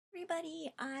everybody,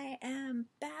 I am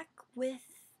back with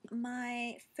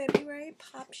my February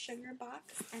PopSugar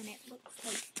Box, and it looks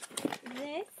like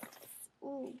this.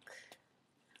 Ooh,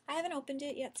 I haven't opened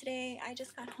it yet today. I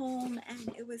just got home and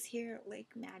it was here like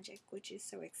magic, which is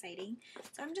so exciting.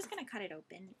 So I'm just going to cut it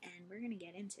open and we're going to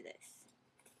get into this.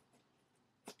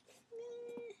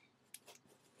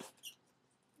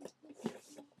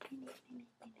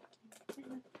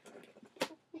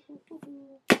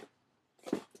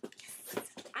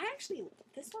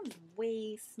 This one's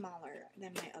way smaller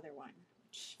than my other one,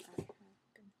 which I have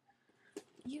been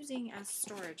using as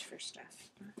storage for stuff.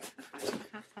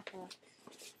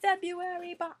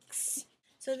 February box.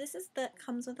 So this is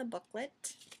comes with a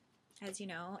booklet, as you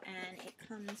know, and it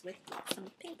comes with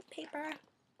some pink paper,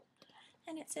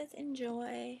 and it says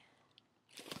enjoy.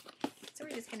 So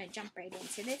we're just gonna jump right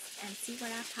into this and see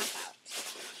what I pop out.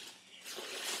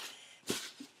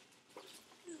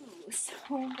 So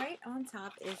right on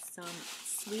top is some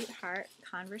sweetheart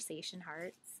conversation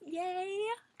hearts. Yay!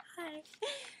 I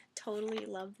totally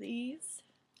love these.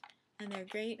 And they're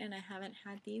great, and I haven't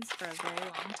had these for a very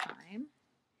long time.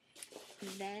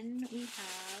 Then we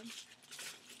have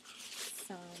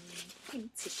some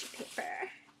pink tissue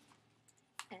paper.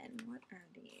 And what are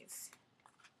these?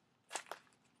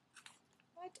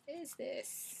 What is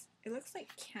this? It looks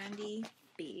like candy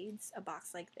beads, a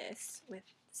box like this with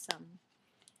some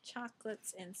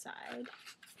chocolates inside.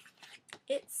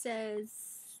 It says,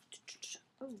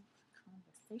 oh,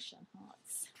 conversation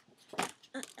hearts.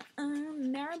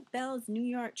 Maribel's New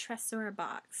York Tresor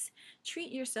Box.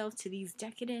 Treat yourself to these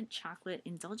decadent chocolate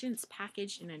indulgence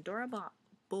packaged in an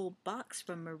adorable box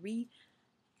from Marie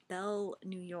Belle,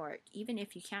 New York. Even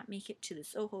if you can't make it to the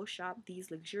Soho shop, these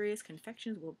luxurious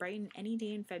confections will brighten any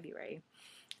day in February.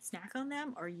 Snack on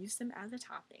them or use them as a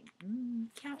topping.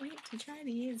 Can't wait to try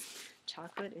these.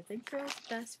 Chocolate is a girl's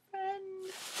best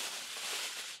friend.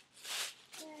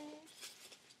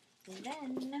 And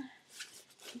then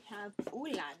we have, ooh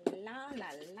la la la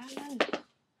la la la,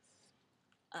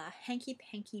 a Hanky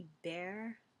Panky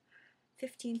Bear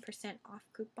 15% off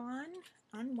coupon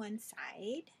on one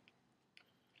side.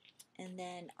 And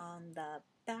then on the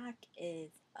back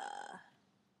is a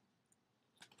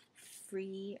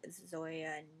free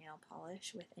Zoya nail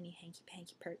polish with any Hanky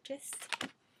Panky purchase.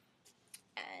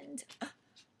 And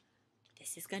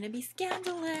this is going to be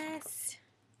scandalous.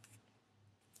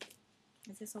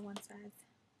 Is this a one size?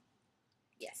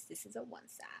 Yes, this is a one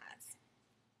size.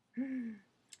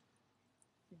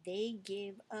 They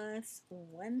give us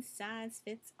one size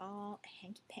fits all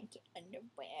Hanky Panky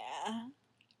underwear.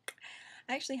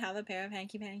 I actually have a pair of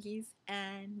Hanky Pankies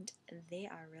and they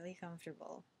are really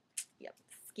comfortable. Yep,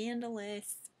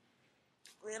 scandalous.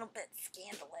 A little bit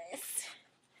scandalous.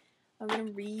 I'm going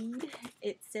to read.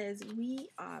 It says, we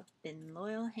have been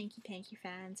loyal Hanky Panky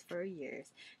fans for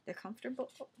years. They're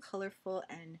comfortable, colorful,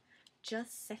 and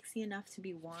just sexy enough to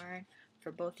be worn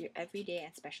for both your everyday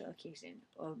and special occasion.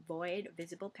 Avoid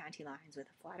visible panty lines with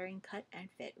a flattering cut and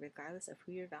fit, regardless of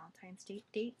who your Valentine's Day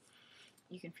date.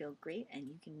 You can feel great, and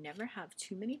you can never have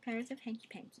too many pairs of Hanky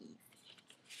Pankies.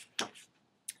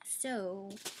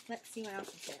 So, let's see what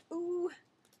else is there. Ooh!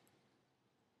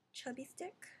 Chubby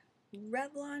stick.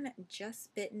 Revlon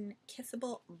Just Bitten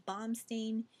Kissable Bomb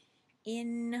Stain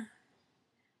in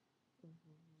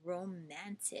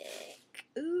Romantic.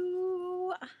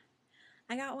 Ooh!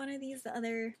 I got one of these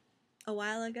a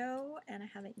while ago, and I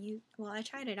haven't used, well, I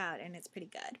tried it out, and it's pretty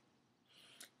good.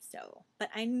 So, but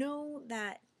I know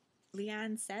that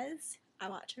Leanne says, I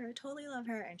watch her, totally love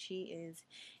her, and she is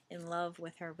in love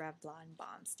with her Revlon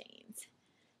bomb stains.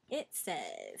 It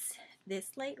says,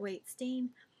 this lightweight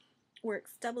stain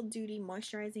works double duty,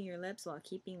 moisturizing your lips while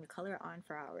keeping the color on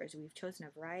for hours. We've chosen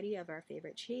a variety of our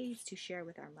favorite shades to share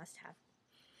with our must-have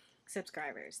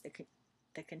subscribers.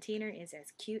 The container is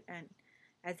as cute and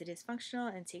as it is functional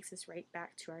and takes us right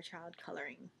back to our childhood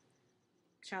coloring.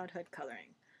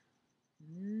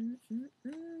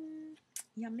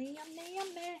 Yummy, yummy,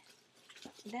 yummy.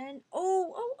 Then,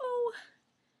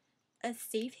 a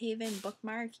Safe Haven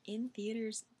bookmark in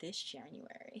theaters this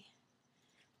January.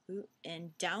 Ooh,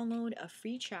 and download a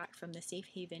free track from the Safe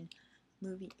Haven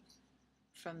movie,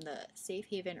 from the Safe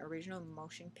Haven original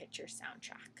motion picture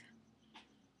soundtrack.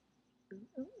 Ooh,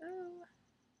 ooh, ooh.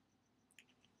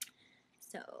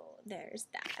 So there's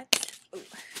that. Ooh.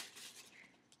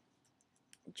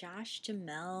 Josh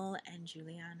Jamel and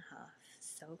Julianne Hough.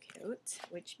 So cute.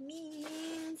 Which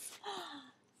means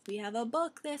we have a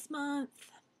book this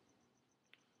month.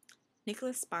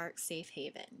 Nicholas Sparks, Safe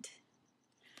Haven.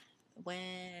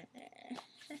 I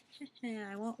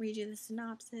won't read you the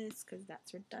synopsis because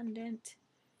that's redundant.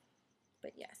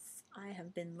 But yes, I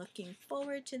have been looking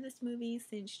forward to this movie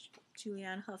since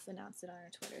Julianne Hough announced it on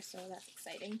her Twitter, so that's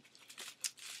exciting.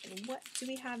 And what do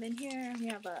we have in here? We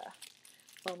have a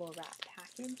bubble wrap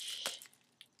package.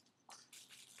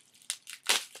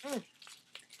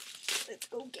 Let's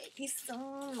go get you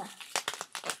some.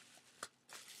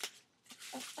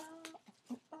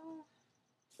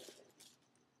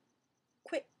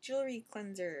 Quick jewelry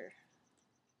cleanser.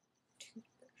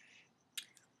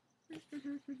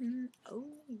 Oh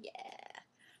yeah.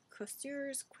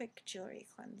 Costeur's quick jewelry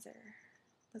cleanser.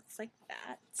 Looks like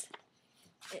that.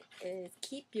 It is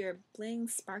keep your bling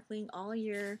sparkling all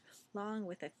year long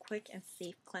with a quick and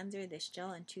safe cleanser. This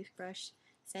gel and toothbrush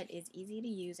set is easy to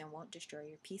use and won't destroy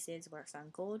your pieces. Works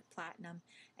on gold, platinum,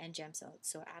 and gemstones,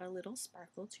 so add a little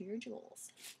sparkle to your jewels.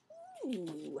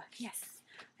 Ooh, yes.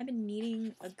 I've been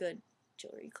needing a good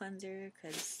jewelry cleanser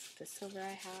because the silver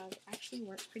I have actually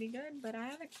works pretty good, but I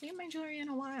haven't cleaned my jewelry in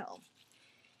a while.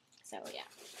 So yeah.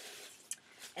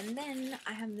 And then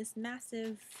I have this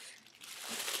massive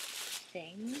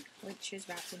thing, which is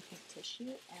wrapped in pink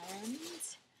tissue, and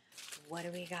what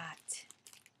do we got?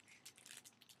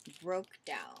 Broke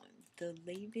Down, the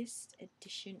latest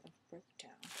edition of Broke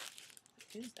Down.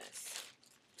 What is this?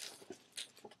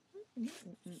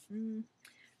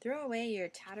 Throw away your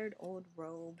tattered old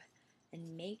robe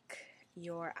and make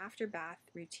your after bath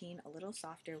routine a little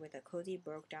softer with a cozy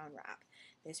Broke Down wrap.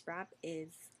 This wrap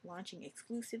is launching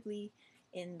exclusively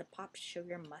in the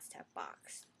PopSugar must-have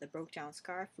box. The Broke Down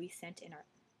scarf we sent in our...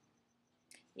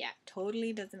 Yeah,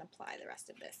 totally doesn't apply the rest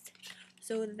of this.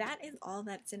 So that is all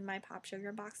that's in my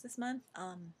PopSugar box this month.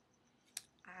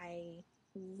 I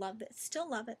love it, still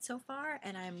love it so far,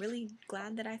 and I'm really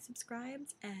glad that I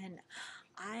subscribed, and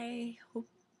I hope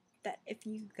that if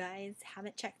you guys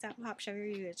haven't checked out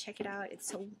PopSugar, you check it out. It's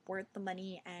so worth the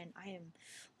money, and I am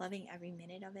loving every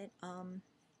minute of it.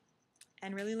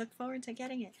 And really look forward to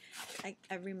getting it like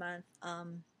every month.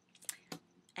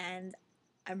 And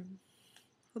I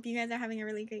hope you guys are having a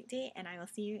really great day, and I will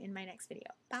see you in my next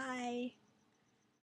video. Bye!